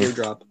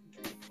teardrop.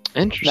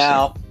 Interesting.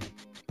 Now,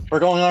 we're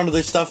going on to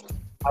the stuff.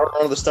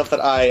 That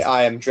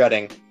I am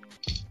dreading.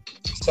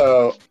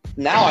 So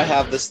now I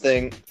have this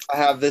thing. I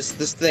have this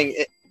thing.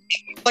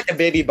 It's like a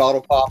baby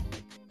bottle pop.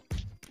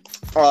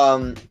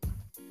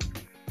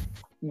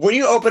 When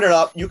you open it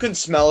up, you can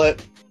smell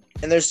it,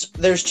 and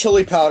there's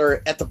chili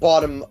powder at the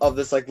bottom of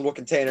this like little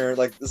container,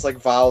 like this like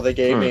vial they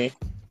gave me,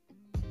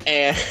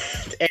 and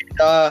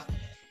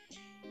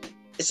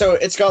so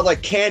it's got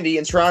like candy,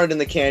 and surrounded in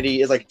the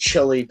candy is like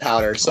chili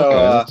powder. So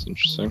that's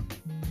interesting.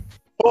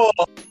 Oh,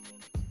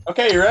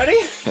 okay, you ready?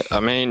 I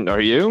mean, are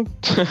you?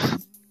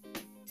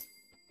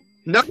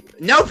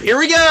 Nope. Here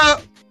we go.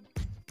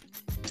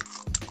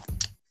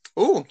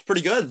 Ooh, it's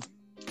pretty good.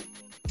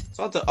 It's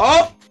not the.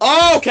 Oh,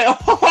 okay.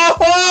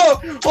 Oh,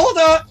 hold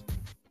up.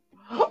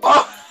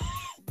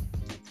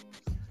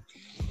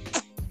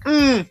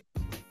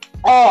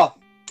 Oh,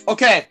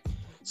 okay.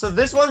 So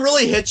this one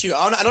really hits you.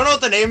 I don't know what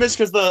the name is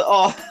because the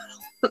I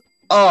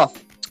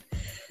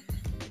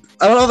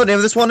don't know what the name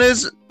of this one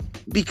is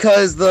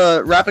because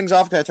the wrapping's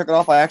off because I took it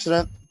off by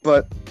accident.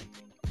 But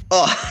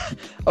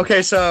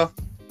okay. So,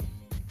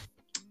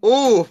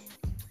 ooh,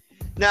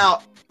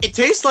 now it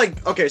tastes like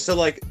so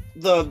like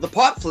the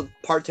pot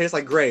part tastes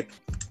like grape,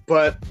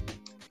 but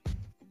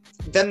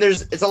then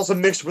it's also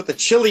mixed with the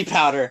chili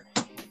powder,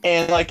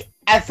 and like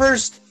at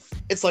first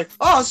it's like,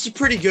 oh, this is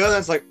pretty good, and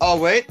it's like, oh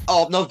wait,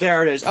 oh no,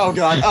 there it is, oh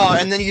god, oh,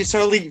 and then you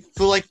suddenly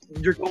feel like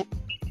you're going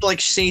to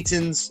like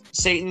Satan's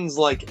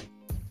like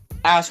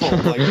asshole,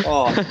 like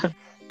oh.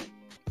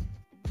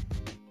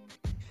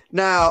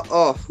 Now,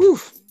 oh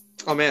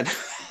man, I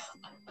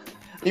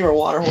need more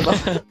water. Hold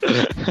on.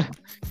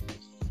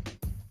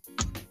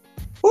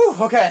 Whew,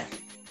 okay.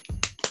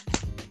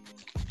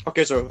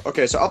 So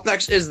up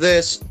next is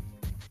this.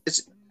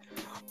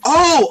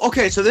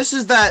 So this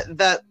is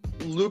that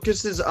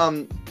Lucas's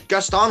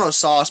Gastano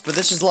sauce, but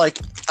this is like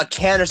a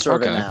canister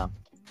of it now.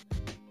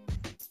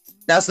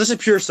 Now, so this is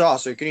pure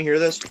sauce. So can you hear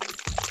this?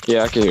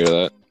 Yeah, I can hear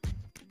that.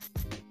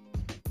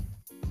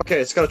 Okay,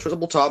 it's got a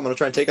twistable top. I'm gonna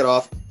try and take it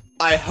off.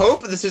 I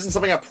hope this isn't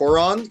something I pour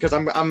on because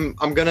I'm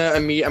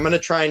gonna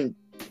try and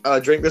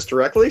drink this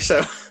directly.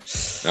 So.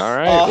 All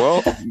right.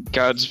 Well,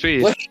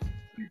 Godspeed.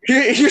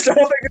 Here's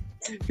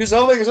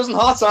hoping this isn't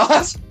hot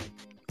sauce.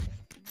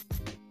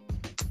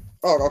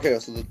 Oh, okay.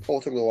 So it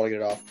took a little while to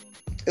get it off.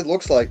 It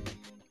looks like.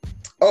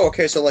 Oh,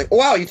 okay. So like,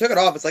 wow, you took it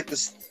off. It's like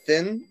this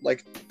thin,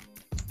 like,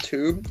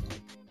 tube.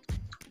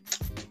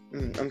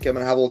 Okay, I'm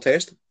gonna have a little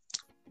taste.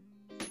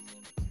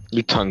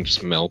 Your tongue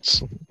just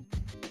melts.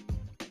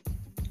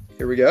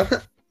 Here we go.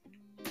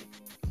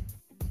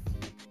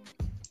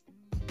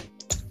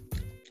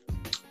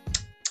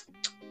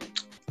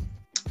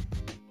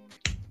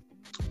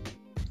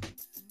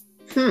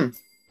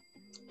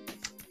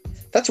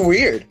 That's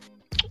weird.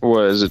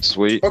 What, is it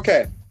sweet?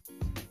 Okay.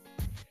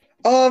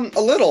 A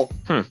little.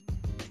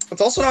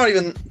 It's also not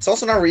even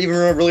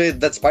really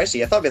that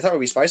spicy. I thought it would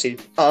be spicy.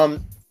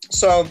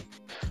 So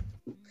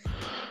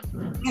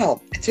yeah,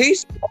 it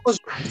tastes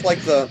almost like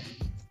I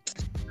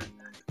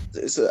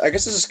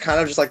guess this is kind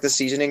of just like the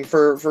seasoning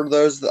for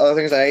the other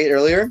things I ate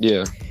earlier.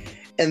 Yeah.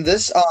 And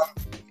this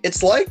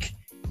it's like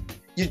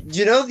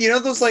you know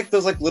those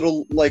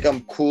little like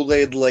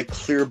Kool-Aid like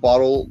clear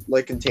bottle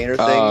like container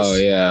things. Oh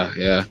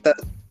yeah.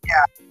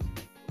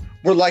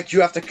 Where like you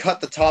have to cut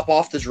the top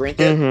off to drink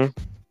it. Mm-hmm.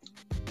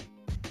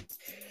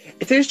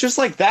 It tastes just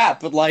like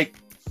that, but like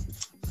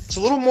it's a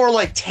little more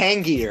like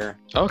tangier.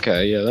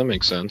 Okay, yeah, that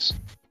makes sense.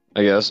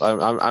 I guess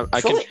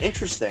It's really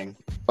interesting.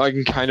 I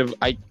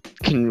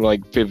can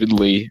like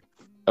vividly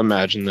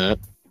imagine that.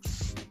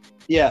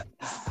 Yeah,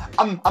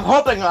 I'm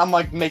hoping I'm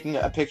like making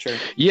a picture.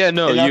 Yeah,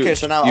 no, okay,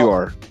 so now you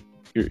are.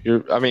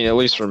 You're. I mean, at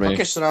least for me.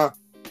 Okay, so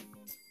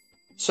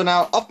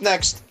now up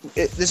next,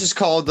 this is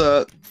called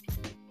the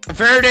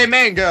Verde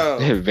Mango.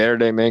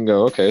 Verde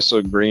mango. Okay,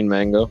 so green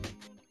mango.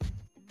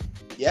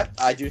 Yep,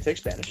 I do take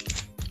Spanish.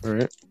 All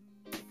right.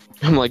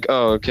 I'm like,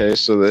 oh, okay.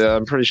 So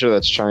I'm pretty sure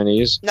that's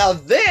Chinese. Now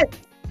this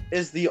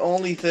is the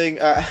only thing.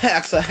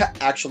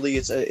 Actually,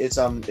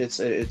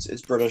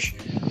 it's British.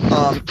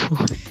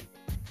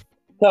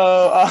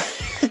 So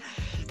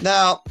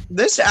now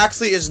this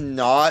actually is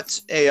not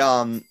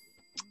a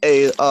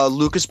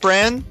Lucas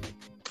brand,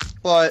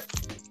 but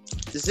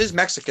this is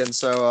Mexican.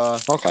 So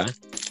okay.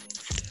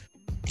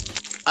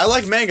 I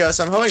like mango,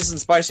 so I'm hoping it's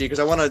spicy because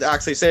I want to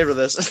actually savor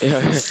this. Yeah,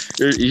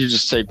 you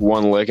just take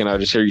one lick and I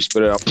just hear you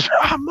spit it out.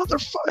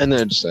 Motherfucker! And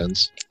then it just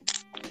ends.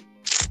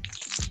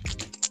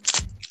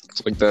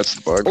 It's like that's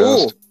the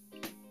podcast. Ooh.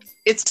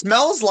 It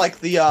smells like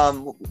the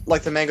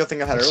mango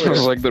thing I had earlier. It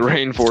smells like the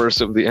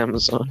rainforest of the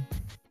Amazon.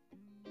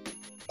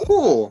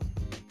 Ooh.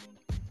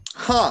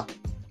 Huh.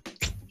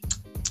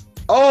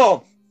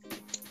 Oh.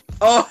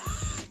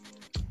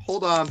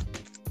 Hold on.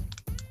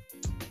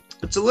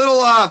 It's a little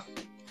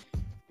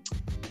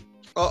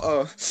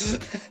Uh-oh.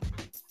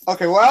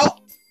 Okay,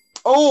 well.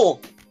 Oh,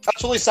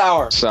 that's really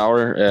sour.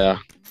 Sour, yeah.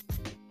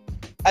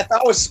 I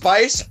thought it was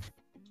spice,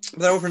 but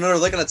then I went for another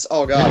lick and it's.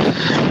 Oh god.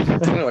 I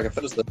don't know if I can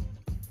finish this.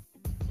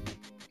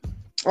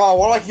 Oh,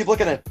 why do I keep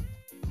looking at it?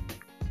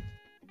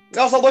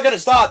 No, stop looking at it.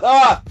 Stop.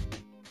 Ah!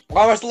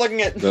 Why am I still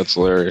looking at it? That's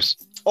hilarious.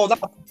 Oh,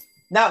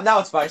 now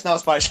it's spice. Now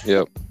it's spice.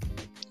 Yep.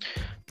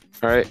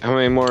 All right, how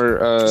many more?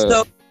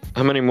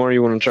 How many more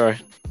you want to try?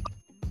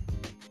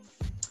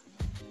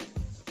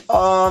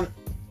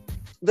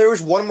 There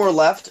was one more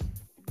left.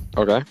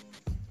 Okay.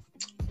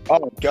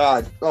 Oh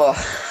god. Oh.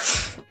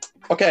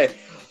 Okay.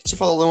 So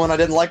for the only one I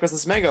didn't like was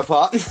this mango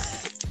pop.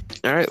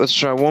 All right, let's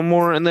try one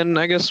more, and then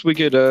I guess we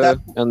could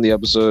end the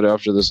episode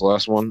after this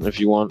last one if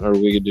you want, or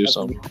we could do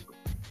something.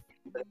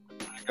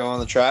 Go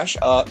in the trash.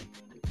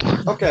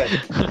 Okay.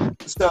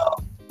 So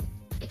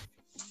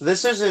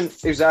this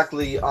isn't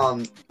exactly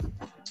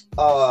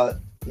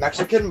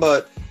Mexican,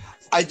 but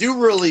I do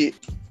really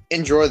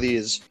enjoy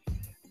these.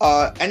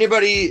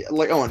 Anybody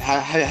like Owen?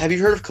 Have you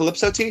heard of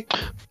Calypso tea?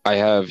 I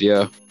have,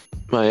 yeah.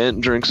 My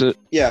aunt drinks it.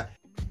 Yeah.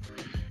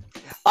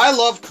 I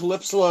love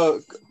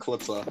Calypso.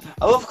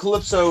 I love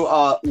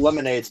Calypso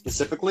lemonade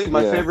specifically.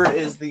 My favorite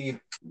is the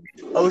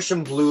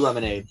Ocean Blue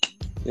lemonade.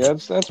 Yeah,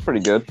 that's pretty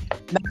good.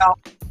 Now,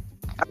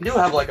 I do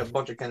have like a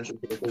bunch of canister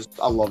here because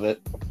I love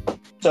it.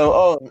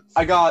 So,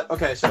 I got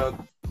so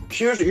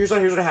here's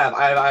what I have.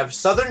 I have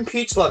Southern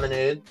Peach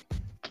lemonade,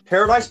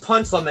 Paradise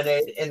Punch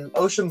lemonade, and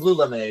Ocean Blue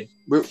lemonade.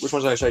 Which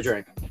ones should I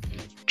drink?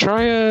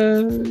 Try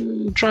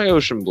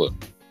Ocean Blue.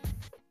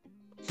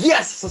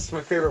 Yes, that's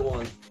my favorite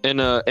one. In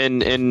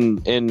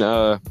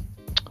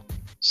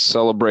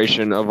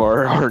celebration of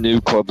our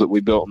new club that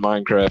we built in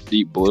Minecraft,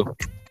 Deep Blue.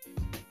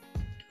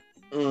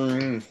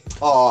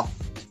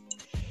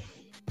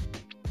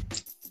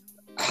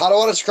 How do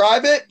I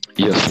describe it?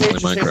 Yes, the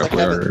Minecraft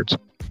words.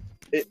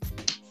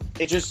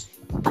 It just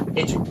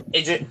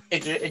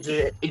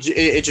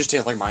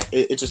tastes like mine.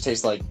 It just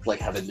tastes like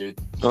heaven, dude.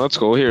 Oh, that's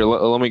cool. Here,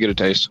 let me get a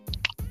taste.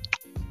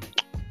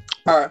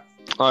 All right.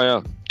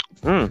 Oh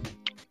yeah.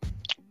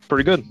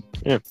 Pretty good.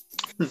 Yeah.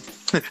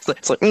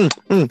 It's like,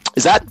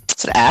 is that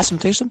ass I'm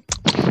tasting?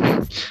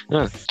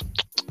 Yeah.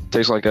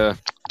 Tastes like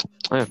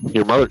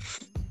your mother.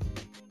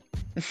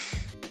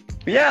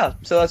 Yeah.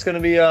 So that's gonna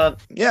be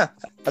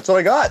that's what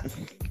I got.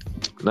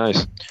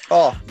 Nice.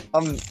 Oh,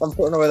 I'm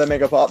putting away that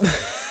makeup pop.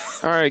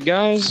 All right,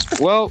 guys.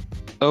 Well,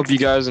 hope you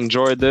guys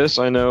enjoyed this.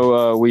 I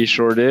know we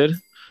sure did.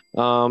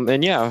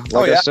 And yeah,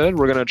 I said,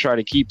 we're gonna try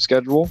to keep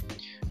schedule.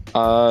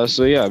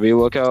 So yeah, be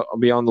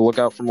on the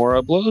lookout for more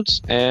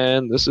uploads.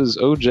 And this is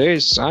OJ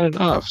signing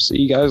off. See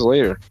you guys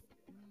later.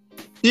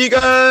 See you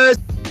guys.